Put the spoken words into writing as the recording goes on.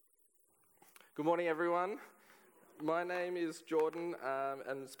Good morning, everyone. My name is Jordan,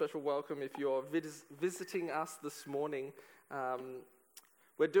 and special welcome if you're visiting us this morning.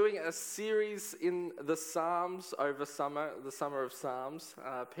 We're doing a series in the Psalms over summer, the Summer of Psalms,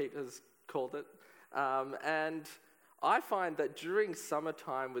 Pete has called it. And I find that during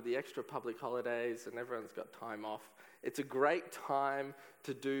summertime with the extra public holidays and everyone's got time off, it's a great time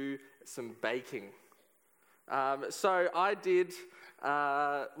to do some baking. So I did,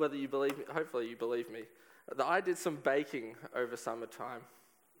 whether you believe me, hopefully you believe me, that I did some baking over summertime.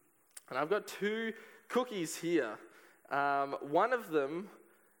 And I've got 2 cookies here. One of them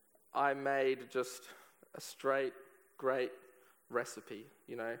I made just a straight, great recipe,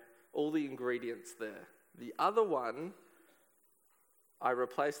 all the ingredients there. The other one, I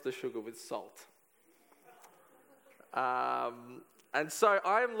replaced the sugar with salt. And so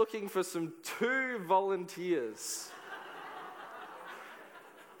I'm looking for some 2 volunteers.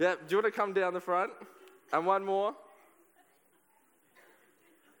 Yeah, do you want to come down the front? And one more.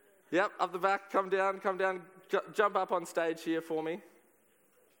 Yep, up the back, come down, jump up on stage here for me.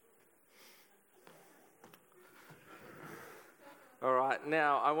 All right,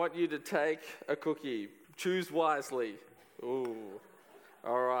 now I want you to take a cookie. Choose wisely. Ooh.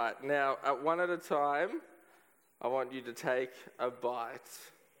 All right, now at one at a time, I want you to take a bite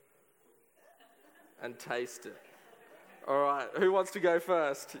and taste it. All right, who wants to go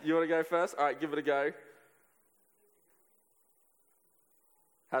first? You want to go first? All right, give it a go.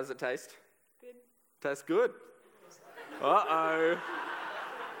 How does it taste? Good. Tastes good? Uh-oh.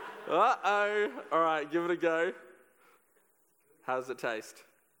 Uh-oh. All right, give it a go. How does it taste?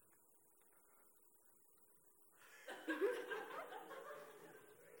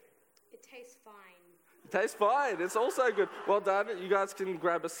 It tastes fine. Tastes fine. It's also good. Well done. You guys can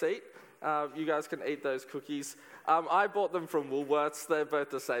grab a seat. You guys can eat those cookies. I bought them from Woolworths. They're both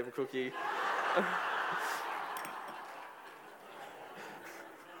the same cookie.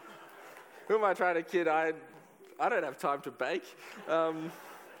 Who am I trying to kid? I don't have time to bake.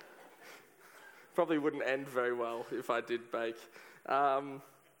 Probably wouldn't end very well if I did bake. But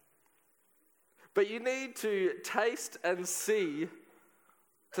you need to taste and see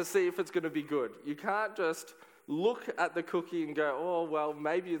to see if it's going to be good. You can't just look at the cookie and go, oh, well,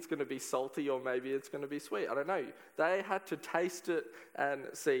 maybe it's going to be salty or maybe it's going to be sweet. I don't know. They had to taste it and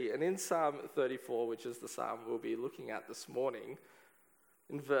see. And in Psalm 34, which is the psalm we'll be looking at this morning,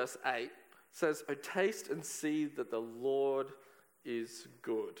 in verse 8, it says, "Oh, taste and see that the Lord is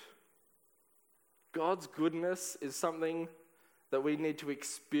good." God's goodness is something that we need to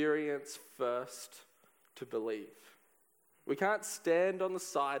experience first to believe. We can't stand on the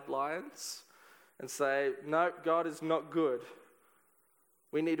sidelines and say, no, God is not good.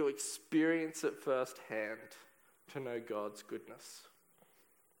 We need to experience it firsthand to know God's goodness.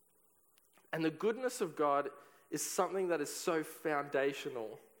 And the goodness of God is something that is so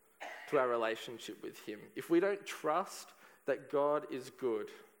foundational to our relationship with Him. If we don't trust that God is good,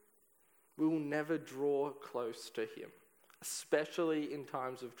 we will never draw close to Him, especially in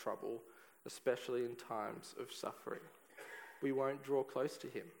times of trouble, especially in times of suffering. We won't draw close to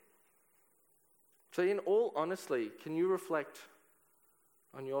Him. So in all honesty, can you reflect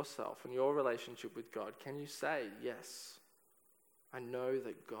on yourself and your relationship with God? Can you say, yes, I know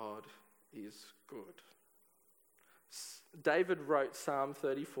that God is good? David wrote Psalm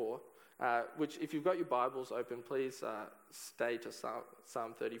 34, which if you've got your Bibles open, please stay to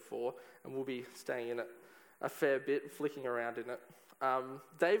Psalm 34, and we'll be staying in it a fair bit, flicking around in it.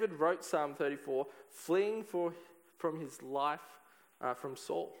 David wrote Psalm 34 fleeing from his life from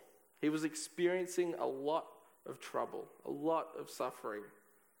Saul. He was experiencing a lot of trouble, a lot of suffering,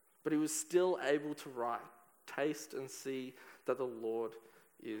 but he was still able to write, taste and see that the Lord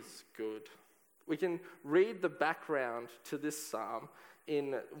is good. We can read the background to this psalm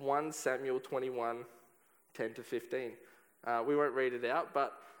in 1 Samuel 21, 10 to 15. We won't read it out,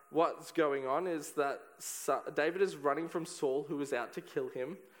 but what's going on is that David is running from Saul, who was out to kill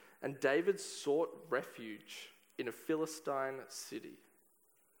him, and David sought refuge in a Philistine city.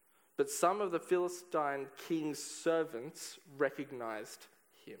 But some of the Philistine king's servants recognized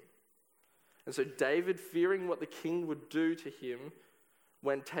him. And so David, fearing what the king would do to him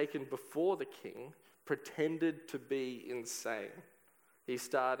when taken before the king, pretended to be insane. He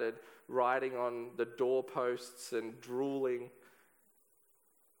started writing on the doorposts and drooling.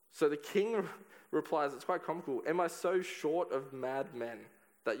 So the king replies, it's quite comical, "Am I so short of madmen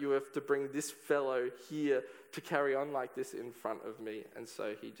that you have to bring this fellow here to carry on like this in front of me?" And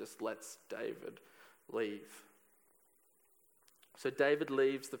so he just lets David leave. So David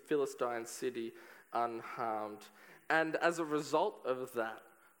leaves the Philistine city unharmed. And as a result of that,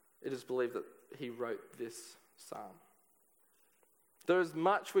 it is believed that he wrote this psalm. There is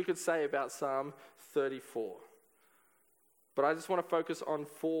much we could say about Psalm 34, but I just want to focus on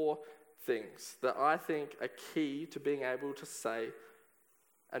 4 things that I think are key to being able to say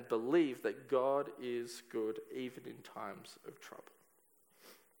and believe that God is good even in times of trouble.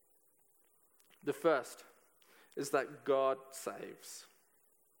 The first is that God saves.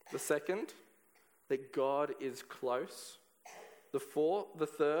 The second, that God is close. The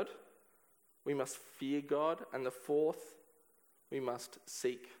third, we must fear God. And the fourth, we must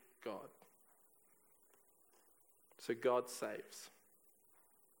seek God. So God saves.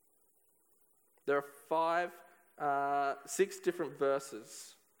 There are 6 different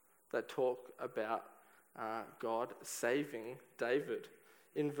verses that talk about God saving David.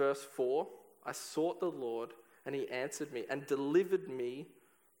 In verse 4, I sought the Lord, and he answered me and delivered me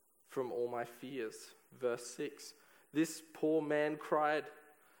from all my fears. Verse 6, this poor man cried,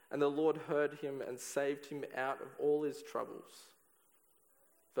 and the Lord heard him and saved him out of all his troubles.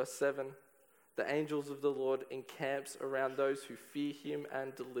 Verse 7, the angels of the Lord encamps around those who fear him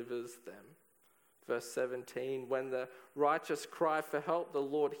and delivers them. Verse 17, when the righteous cry for help, the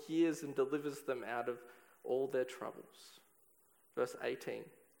Lord hears and delivers them out of all their troubles. Verse 18,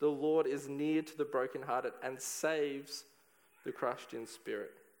 the Lord is near to the brokenhearted and saves the crushed in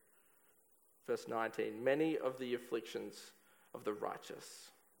spirit. Verse 19, many of the afflictions of the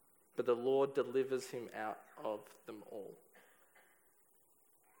righteous, but the Lord delivers him out of them all.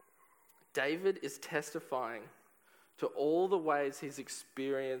 David is testifying to all the ways he's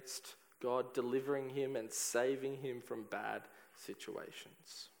experienced God delivering him and saving him from bad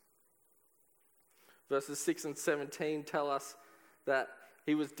situations. Verses 6 and 17 tell us that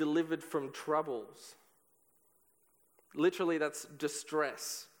he was delivered from troubles. Literally, that's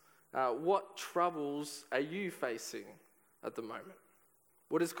distress. What troubles are you facing at the moment?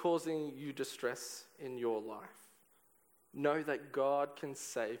 What is causing you distress in your life? Know that God can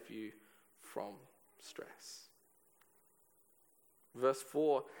save you from stress. Verse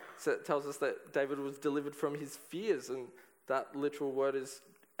 4 tells us that David was delivered from his fears, and that literal word is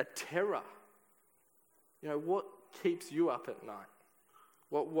a terror. You know, what keeps you up at night?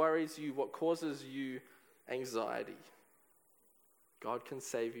 What worries you? What causes you anxiety? God can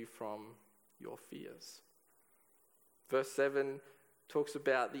save you from your fears. Verse 7 talks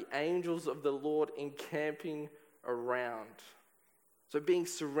about the angels of the Lord encamping around. So being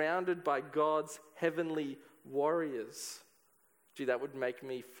surrounded by God's heavenly warriors. Gee, that would make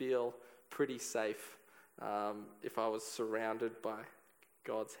me feel pretty safe if I was surrounded by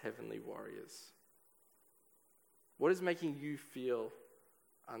God's heavenly warriors. What is making you feel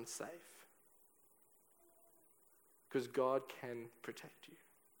unsafe? Because God can protect you.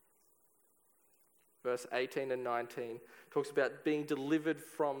 Verse 18 and 19 talks about being delivered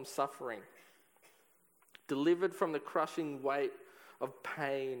from suffering. Delivered from the crushing weight of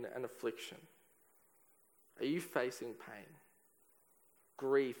pain and affliction. Are you facing pain,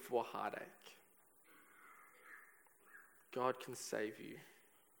 grief, or heartache? God can save you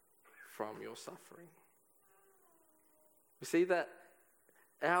from your suffering. We see that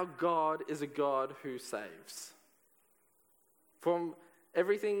our God is a God who saves. From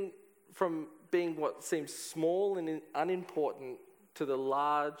everything from being what seems small and unimportant to the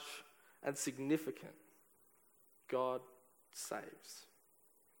large and significant, God saves.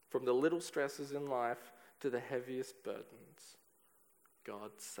 From the little stresses in life to the heaviest burdens,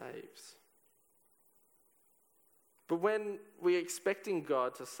 God saves. But when we're expecting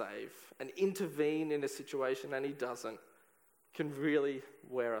God to save and intervene in a situation and he doesn't, can really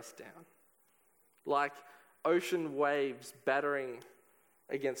wear us down. Like ocean waves battering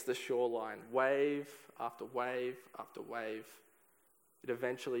against the shoreline, wave after wave after wave, it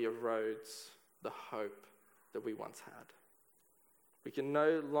eventually erodes the hope that we once had. We can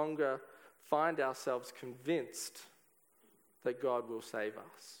no longer find ourselves convinced that God will save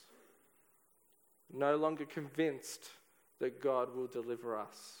us. No longer convinced that God will deliver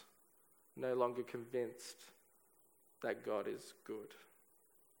us. No longer convinced that God is good.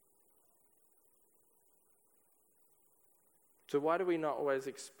 So why do we not always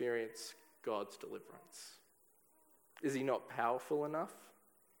experience God's deliverance? Is he not powerful enough?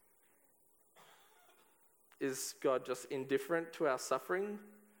 Is God just indifferent to our suffering?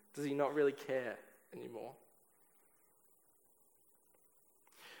 Does he not really care anymore?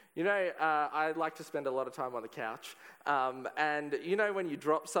 You know, I like to spend a lot of time on the couch. And you know when you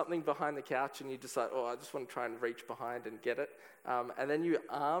drop something behind the couch and you decide, I just want to try and reach behind and get it. And then your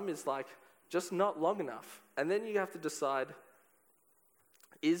arm is like just not long enough. And then you have to decide,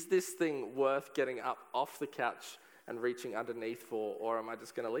 is this thing worth getting up off the couch and reaching underneath for, or am I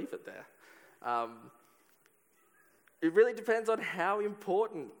just going to leave it there? It really depends on how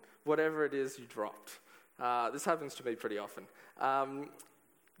important whatever it is you dropped. This happens to me pretty often.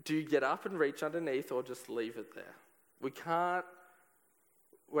 Do you get up and reach underneath or just leave it there? We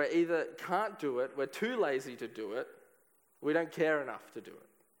either can't do it, we're too lazy to do it, we don't care enough to do it.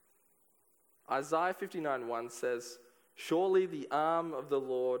 Isaiah 59:1 says, "Surely the arm of the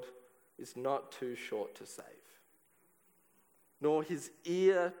Lord is not too short to save, nor his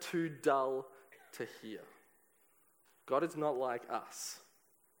ear too dull to hear." God is not like us.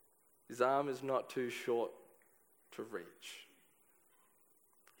 His arm is not too short to reach.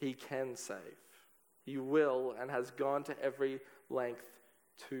 He can save. He will and has gone to every length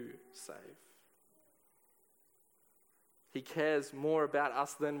to save. He cares more about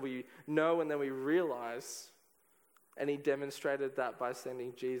us than we know and than we realize, and he demonstrated that by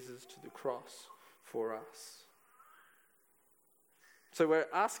sending Jesus to the cross for us. So we're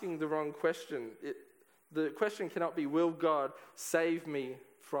asking the wrong question. The question cannot be, will God save me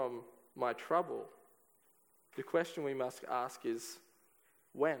from my trouble? The question we must ask is,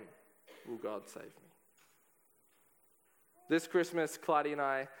 when will God save me? This Christmas, Clyde and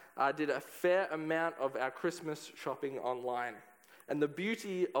I did a fair amount of our Christmas shopping online. And the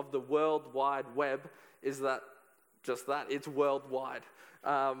beauty of the World Wide Web is that, it's worldwide.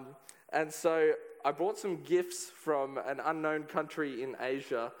 And so I bought some gifts from an unknown country in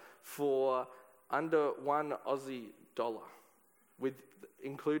Asia for under $1 Aussie, with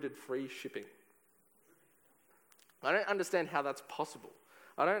included free shipping. I don't understand how that's possible.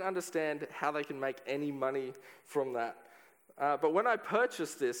 I don't understand how they can make any money from that. But when I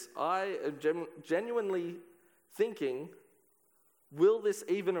purchased this, I am genuinely thinking, will this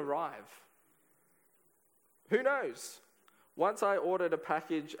even arrive? Who knows? Once I ordered a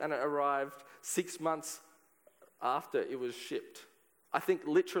package and it arrived 6 months after it was shipped. I think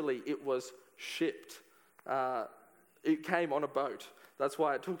literally it was shipped. It came on a boat. That's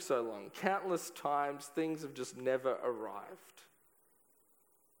why it took so long. Countless times, things have just never arrived.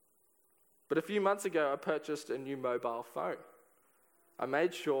 But a few months ago, I purchased a new mobile phone. I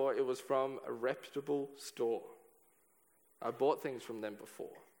made sure it was from a reputable store. I bought things from them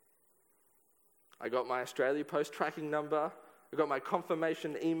before. I got my Australia Post tracking number, I got my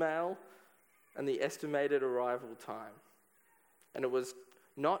confirmation email, and the estimated arrival time. And it was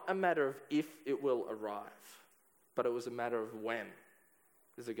not a matter of if it will arrive, but it was a matter of when.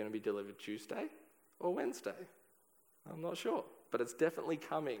 Is it going to be delivered Tuesday or Wednesday? I'm not sure, but it's definitely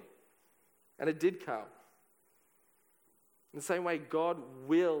coming. And it did come. In the same way, God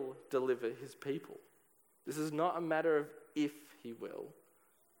will deliver his people. This is not a matter of if he will,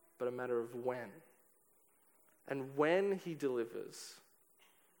 but a matter of when. And when he delivers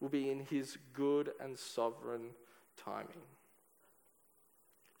will be in his good and sovereign timing.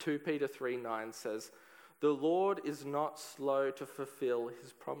 2 Peter 3:9 says, "The Lord is not slow to fulfill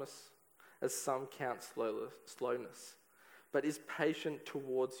his promise, as some count slowness, but is patient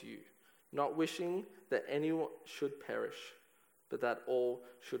towards you, not wishing that anyone should perish, but that all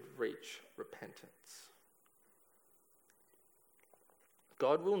should reach repentance."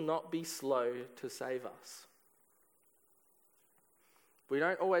 God will not be slow to save us. We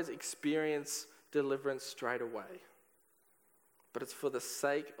don't always experience deliverance straight away, but it's for the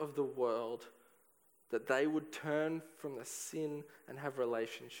sake of the world that they would turn from the sin and have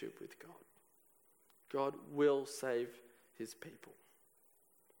relationship with God. God will save his people.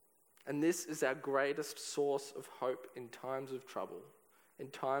 And this is our greatest source of hope in times of trouble, in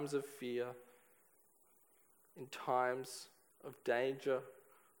times of fear, in times of danger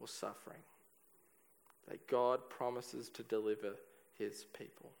or suffering, that God promises to deliver his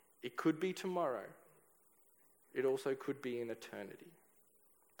people. It could be tomorrow. It also could be in eternity.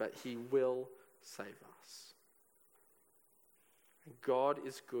 But he will save us. And God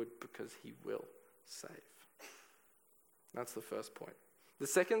is good because he will save. That's the first point. The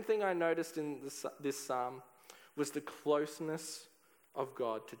second thing I noticed in this psalm was the closeness of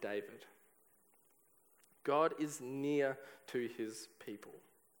God to David. God is near to his people.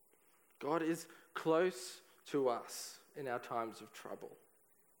 God is close to us in our times of trouble,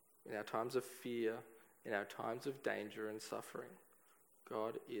 in our times of fear, in our times of danger and suffering.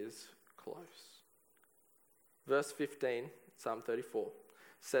 God is close. Verse 15, Psalm 34,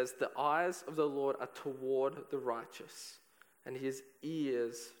 says, "The eyes of the Lord are toward the righteous, and his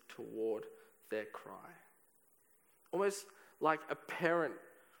ears toward their cry." Almost like a parent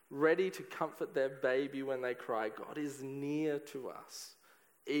ready to comfort their baby when they cry. God is near to us,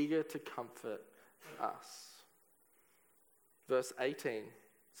 eager to comfort us. Verse 18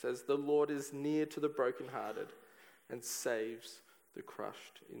 says, "The Lord is near to the brokenhearted and saves the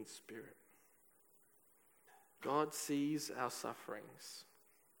crushed in spirit. God sees our sufferings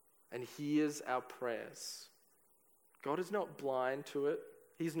and hears our prayers. God is not blind to it.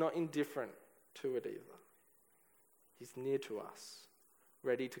 He's not indifferent to it either. He's near to us,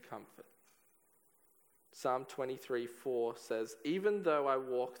 ready to comfort. Psalm 23:4 says, "Even though I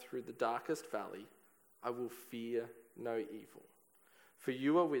walk through the darkest valley, I will fear no evil. For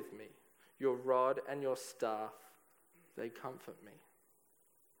you are with me. Your rod and your staff, they comfort me."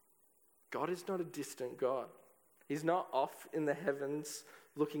 God is not a distant God. He's not off in the heavens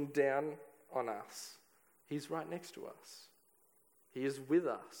looking down on us. He's right next to us. He is with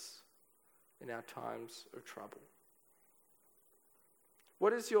us in our times of trouble.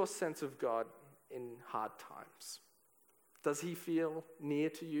 What is your sense of God in hard times? Does he feel near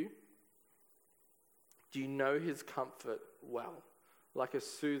to you? Do you know his comfort well, like a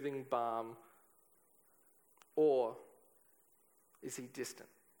soothing balm? Or is he distant?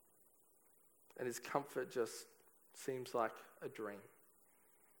 And his comfort just seems like a dream.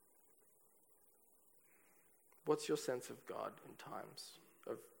 What's your sense of God in times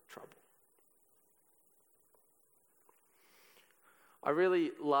of trouble? I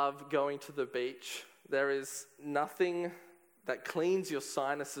really love going to the beach. There is nothing that cleans your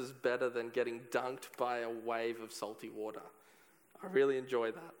sinuses better than getting dunked by a wave of salty water. I really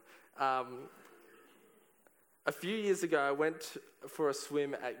enjoy that. A few years ago, I went for a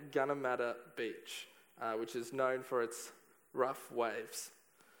swim at Gunnamatta Beach, which is known for its rough waves.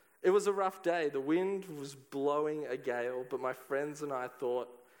 It was a rough day. The wind was blowing a gale, but my friends and I thought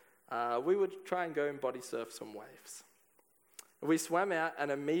we would try and go and body surf some waves. We swam out and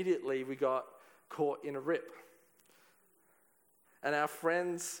immediately we got caught in a rip. And our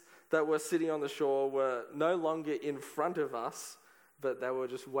friends that were sitting on the shore were no longer in front of us, but they were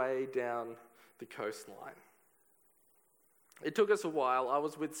just way down the coastline. It took us a while. I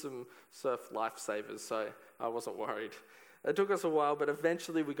was with some surf lifesavers, so I wasn't worried. It took us a while, but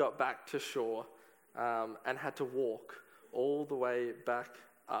eventually we got back to shore and had to walk all the way back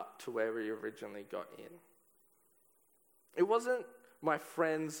up to where we originally got in. It wasn't my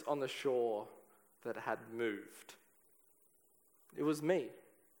friends on the shore that had moved. It was me.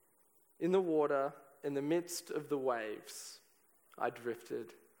 In the water, in the midst of the waves, I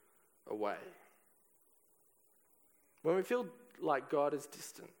drifted away. When we feel like God is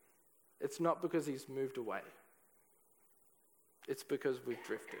distant, it's not because he's moved away. It's because we've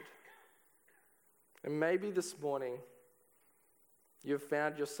drifted. And maybe this morning, you've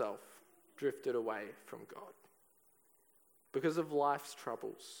found yourself drifted away from God. Because of life's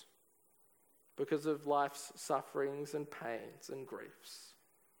troubles, because of life's sufferings and pains and griefs,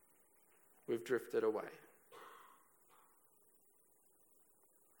 we've drifted away.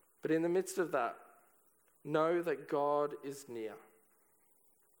 But in the midst of that, know that God is near,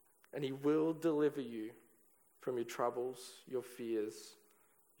 and he will deliver you from your troubles, your fears,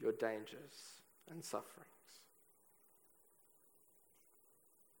 your dangers, and sufferings.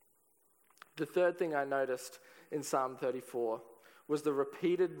 The third thing I noticed in Psalm 34 was the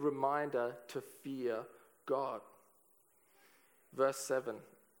repeated reminder to fear God. Verse 7,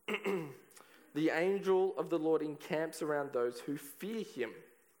 the angel of the Lord encamps around those who fear him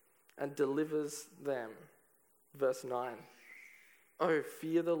and delivers them. Verse 9, oh,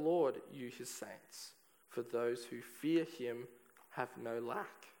 fear the Lord, you his saints, for those who fear him have no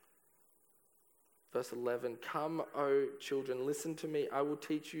lack. Verse 11, come, O children, listen to me. I will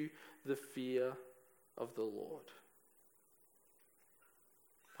teach you the fear of the Lord.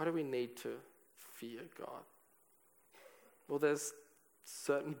 Why do we need to fear God? Well, there's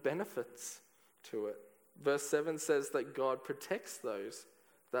certain benefits to it. Verse 7 says that God protects those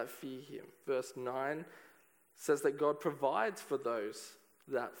that fear him. Verse 9 says that God provides for those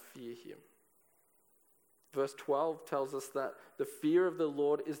that fear him. Verse 12 tells us that the fear of the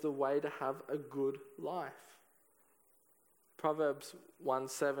Lord is the way to have a good life. Proverbs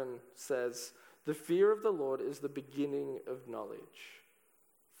 1:7 says, the fear of the Lord is the beginning of knowledge.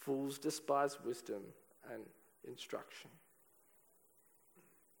 Fools despise wisdom and instruction.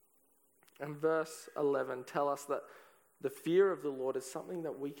 And verse 11 tells us that the fear of the Lord is something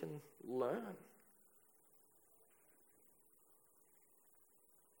that we can learn.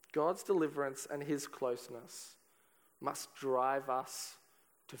 God's deliverance and his closeness must drive us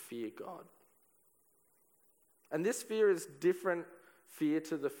to fear God. And this fear is different fear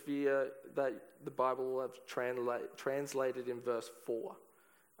to the fear that the Bible has translated in verse 4.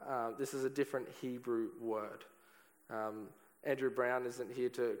 This is a different Hebrew word. Andrew Brown isn't here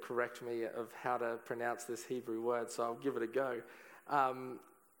to correct me of how to pronounce this Hebrew word, so I'll give it a go.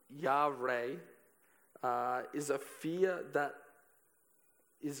 Yahweh is a fear that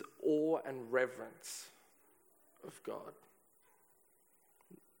is awe and reverence of God.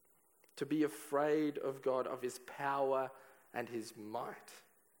 To be afraid of God, of his power and his might,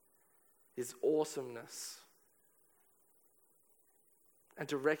 his awesomeness, and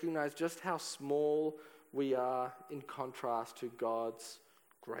to recognize just how small we are in contrast to God's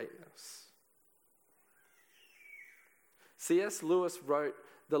greatness. C.S. Lewis wrote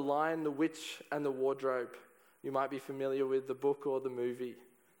The Lion, the Witch, and the Wardrobe. You might be familiar with the book or the movie,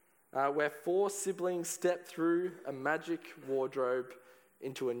 where 4 siblings step through a magic wardrobe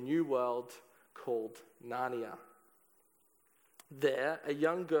into a new world called Narnia. There, a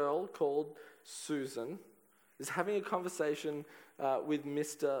young girl called Susan is having a conversation with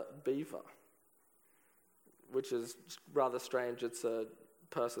Mr. Beaver, which is rather strange. It's a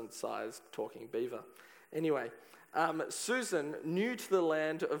person-sized talking beaver. Anyway, Susan, new to the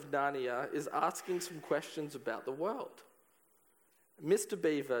land of Narnia, is asking some questions about the world. Mr.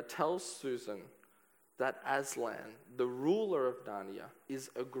 Beaver tells Susan that Aslan, the ruler of Narnia, is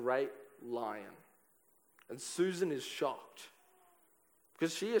a great lion. And Susan is shocked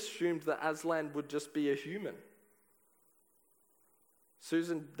because she assumed that Aslan would just be a human.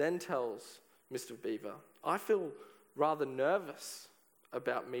 Susan then tells Mr. Beaver, I feel rather nervous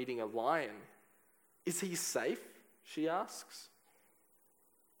about meeting a lion. Is he safe? She asks.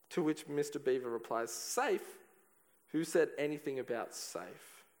 To which Mr. Beaver replies, safe? Who said anything about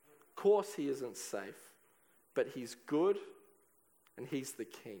safe? Of course he isn't safe, but he's good and he's the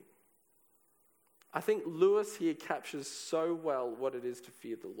king. I think Lewis here captures so well what it is to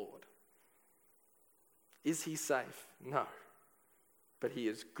fear the Lord. Is he safe? No. But he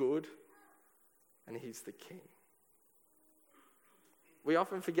is good and he's the king. We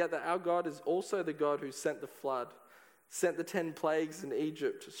often forget that our God is also the God who sent the flood, sent the 10 plagues in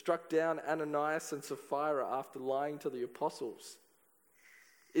Egypt, struck down Ananias and Sapphira after lying to the apostles.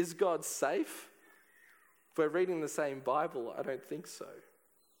 Is God safe? If we're reading the same Bible, I don't think so.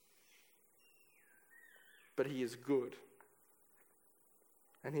 But he is good.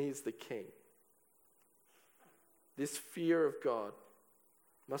 And he is the king. This fear of God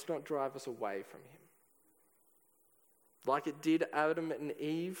must not drive us away from him. Like it did Adam and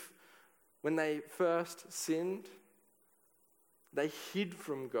Eve when they first sinned, they hid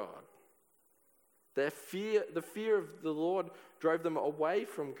from God. The fear of the Lord drove them away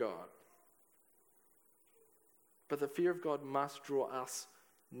from God. But the fear of God must draw us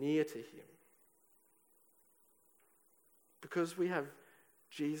near to him. Because we have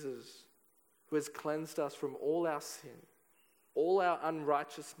Jesus who has cleansed us from all our sin, all our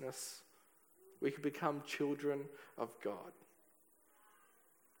unrighteousness, we can become children of God,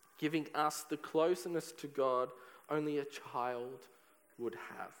 giving us the closeness to God only a child would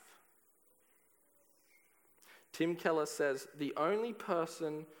have. Tim Keller says, the only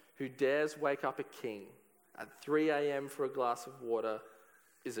person who dares wake up a king at 3 a.m. for a glass of water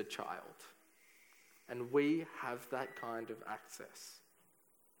is a child. And we have that kind of access.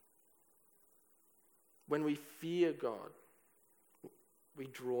 When we fear God, we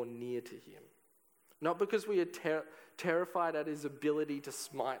draw near to him. Not because we are terrified at his ability to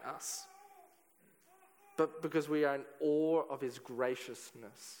smite us, but because we are in awe of his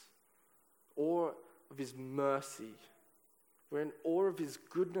graciousness, awe of his mercy. We're in awe of his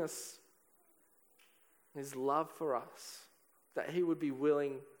goodness, his love for us, that he would be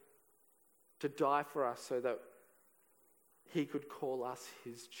willing to die for us so that he could call us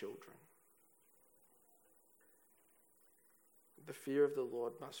his children. The fear of the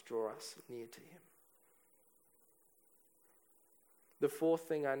Lord must draw us near to him. The fourth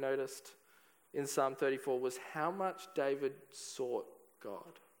thing I noticed in Psalm 34 was how much David sought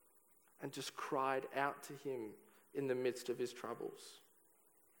God and just cried out to him in the midst of his troubles.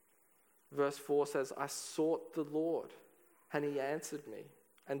 Verse 4 says, I sought the Lord, and he answered me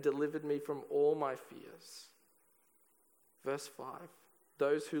and delivered me from all my fears. Verse 5,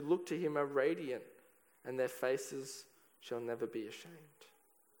 those who look to him are radiant, and their faces shall never be ashamed.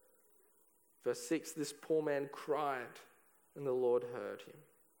 Verse 6, this poor man cried, and the Lord heard him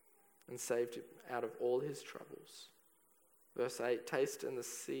and saved him out of all his troubles. Verse 8, taste and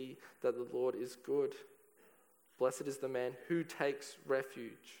see that the Lord is good. Blessed is the man who takes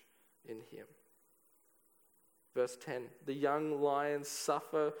refuge in him. Verse 10, the young lions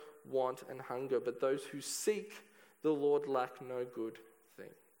suffer want and hunger, but those who seek the Lord lack no good thing.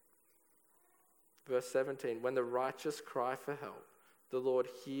 Verse 17, when the righteous cry for help, the Lord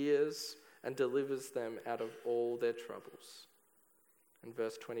hears and delivers them out of all their troubles. And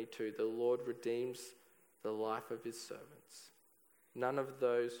verse 22, the Lord redeems the life of his servants. none of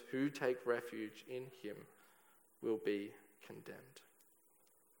those who take refuge in him will be condemned.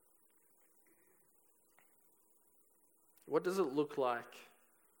 What does it look like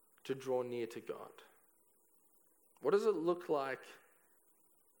to draw near to God? What does it look like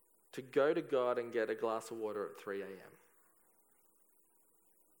to go to God and get a glass of water at 3 a.m.?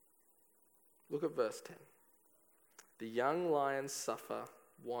 Look at verse 10. The young lions suffer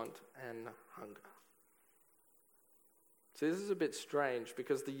want and hunger. So this is a bit strange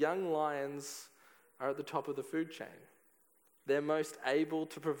because the young lions are at the top of the food chain. They're most able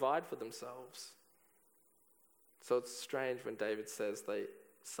to provide for themselves. So it's strange when David says they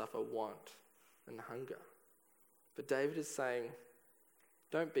suffer want and hunger. But David is saying,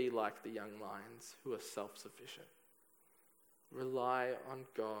 don't be like the young lions who are self-sufficient. Rely on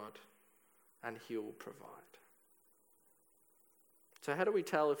God and he will provide. So how do we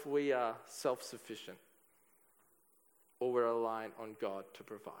tell if we are self-sufficient or we're relying on God to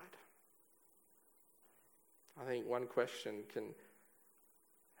provide? I think one question can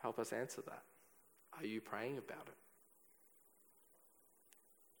help us answer that. Are you praying about it?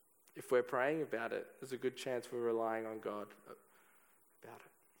 If we're praying about it, there's a good chance we're relying on God about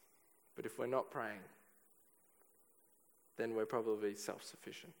it. But if we're not praying, then we're probably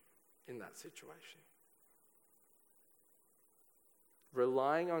self-sufficient in that situation.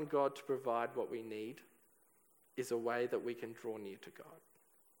 Relying on God to provide what we need is a way that we can draw near to God.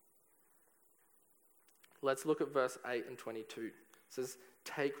 Let's look at verse 8 and 22. It says,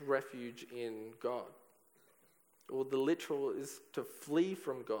 take refuge in God. Well, the literal is to flee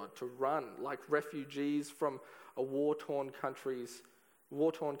from God, to run, like refugees from a war-torn country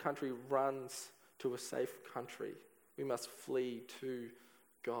runs to a safe country. We must flee to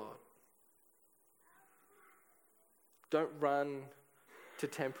God. Don't run to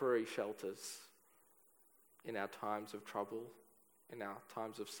temporary shelters in our times of trouble, in our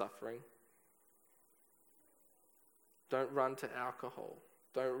times of suffering. Don't run to alcohol.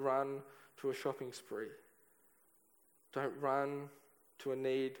 Don't run to a shopping spree. Don't run to a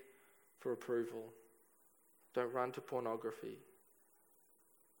need for approval. Don't run to pornography.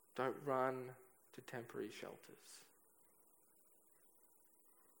 Don't run to temporary shelters.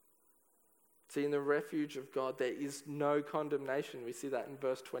 See, in the refuge of God, there is no condemnation. We see that in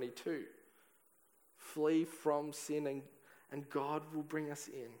verse 22. Flee from sin and God will bring us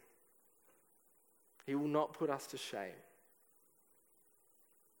in. He will not put us to shame.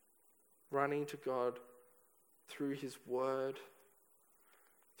 Running to God through his word,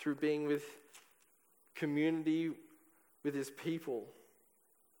 through being with community with his people,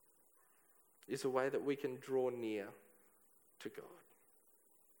 is a way that we can draw near to God.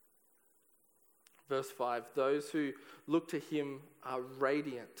 Verse 5, those who look to him are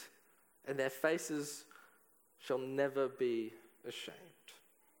radiant, and their faces shall never be ashamed.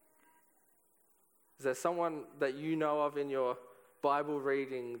 Is there someone that you know of in your Bible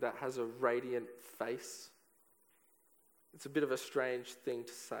reading that has a radiant face? It's a bit of a strange thing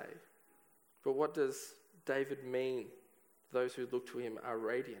to say. But what does David mean? Those who look to him are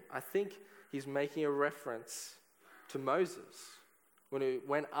radiant. I think he's making a reference to Moses when he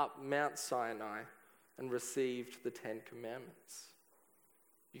went up Mount Sinai and received the 10 Commandments.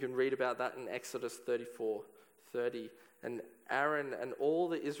 You can read about that in Exodus 34:30. And Aaron and all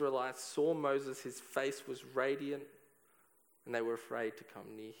the Israelites saw Moses, his face was radiant, and they were afraid to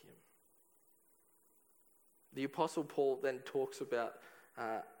come near him. The Apostle Paul then talks about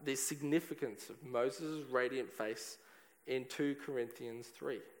the significance of Moses' radiant face in 2 Corinthians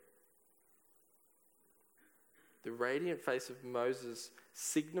 3. The radiant face of Moses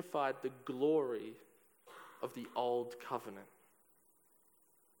signified the glory of the old covenant.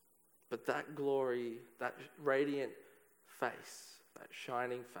 But that glory, that radiant face, that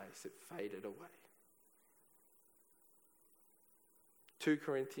shining face, it faded away. 2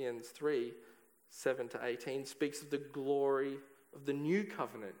 Corinthians 3:7-18 speaks of the glory of the new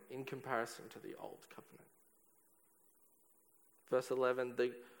covenant in comparison to the old covenant. Verse 11,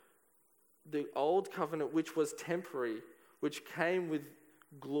 the old covenant which was temporary, which came with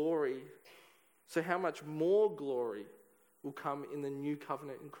glory, so how much more glory will come in the new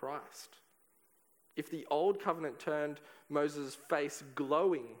covenant in Christ? If the old covenant turned Moses' face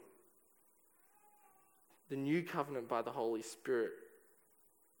glowing, the new covenant by the Holy Spirit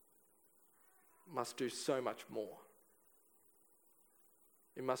must do so much more.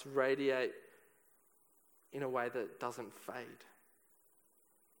 It must radiate in a way that doesn't fade.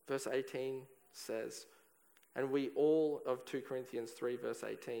 Verse 18 says, and we all, of 2 Corinthians 3 verse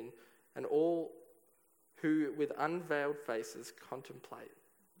 18, and all who with unveiled faces contemplate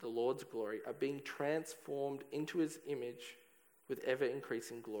the Lord's glory are being transformed into his image with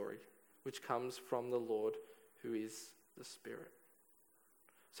ever-increasing glory, which comes from the Lord, who is the Spirit.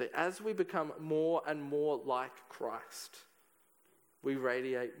 So as we become more and more like Christ, we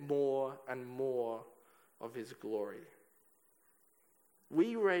radiate more and more of his glory.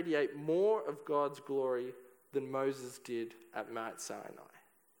 We radiate more of God's glory than Moses did at Mount Sinai,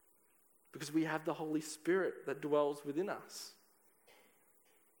 because we have the Holy Spirit that dwells within us.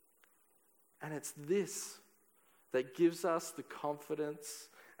 And it's this that gives us the confidence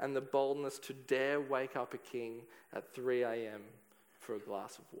and the boldness to dare wake up a king at 3 a.m. for a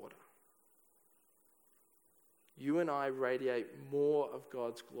glass of water. You and I radiate more of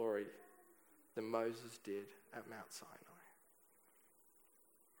God's glory than Moses did at Mount Sinai.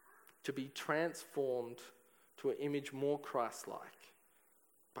 To be transformed to an image more Christ-like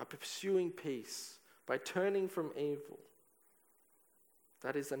by pursuing peace, by turning from evil.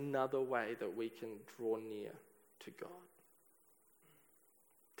 That is another way that we can draw near to God.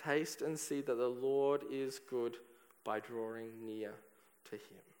 Taste and see that the Lord is good by drawing near to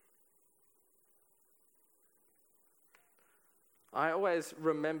him. I always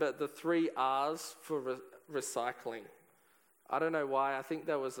remember the 3 R's for recycling. I don't know why. I think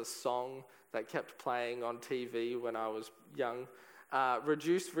there was a song that kept playing on TV when I was young.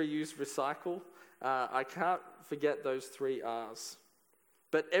 Reduce, reuse, recycle. I can't forget those 3 R's.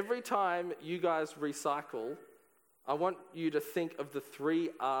 But every time you guys recycle, I want you to think of the 3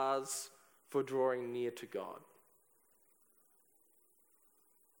 R's for drawing near to God.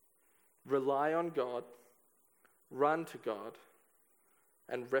 Rely on God, run to God,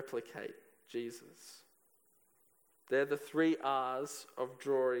 and replicate Jesus. They're the 3 R's of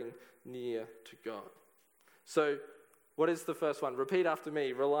drawing near to God. So, what is the first one? Repeat after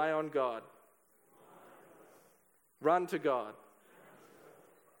me. Rely on God. Run to God.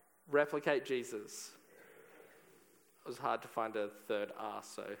 Replicate Jesus. It was hard to find a third R,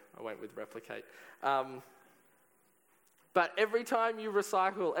 so I went with replicate. But every time you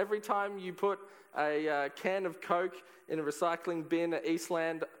recycle, every time you put a can of Coke in a recycling bin at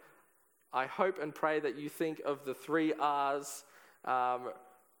Eastland, I hope and pray that you think of the 3 R's.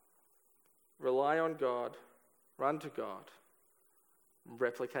 Rely on God, run to God,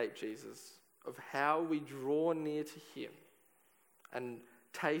 replicate Jesus, of how we draw near to him and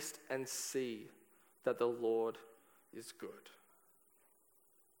taste and see that the Lord is good.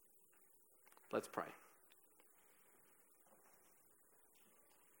 Let's pray.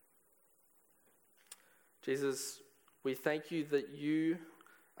 Jesus, we thank you that you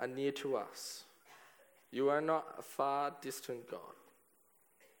are near to us. You are not a far distant God.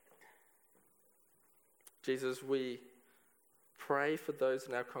 Jesus, we pray for those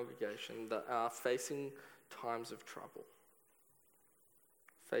in our congregation that are facing times of trouble,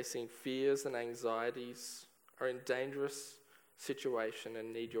 facing fears and anxieties, are in dangerous situation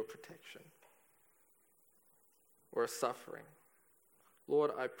and need your protection, or are suffering. Lord,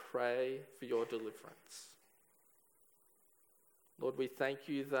 I pray for your deliverance. Lord, we thank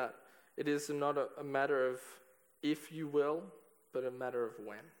you that it is not a matter of if you will, but a matter of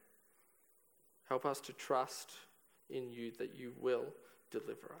when. Help us to trust in you that you will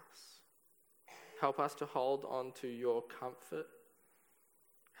deliver us. Help us to hold on to your comfort.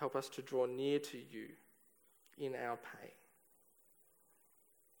 Help us to draw near to you in our pain.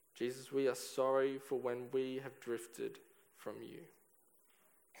 Jesus, we are sorry for when we have drifted from you.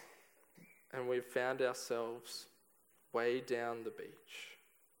 And we've found ourselves way down the beach.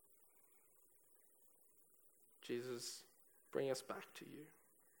 Jesus, bring us back to you.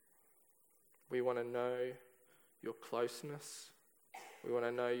 We want to know your closeness. We want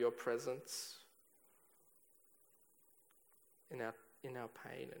to know your presence in our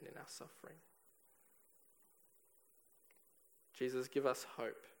pain and in our suffering. Jesus, give us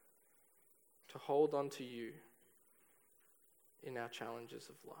hope to hold on to you in our challenges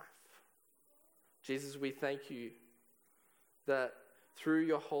of life. Jesus, we thank you that through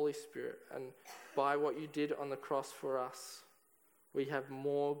your Holy Spirit and by what you did on the cross for us, we have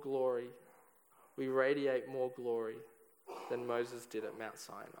more glory. We radiate more glory than Moses did at Mount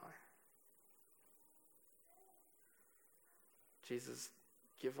Sinai. Jesus,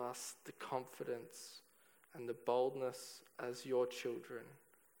 give us the confidence and the boldness as your children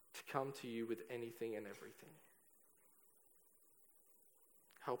to come to you with anything and everything.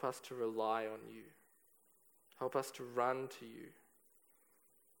 Help us to rely on you. Help us to run to you.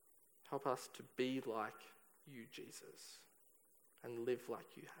 Help us to be like you, Jesus, and live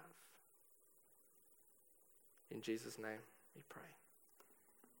like you have. In Jesus' name we pray.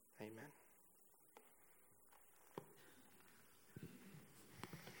 Amen.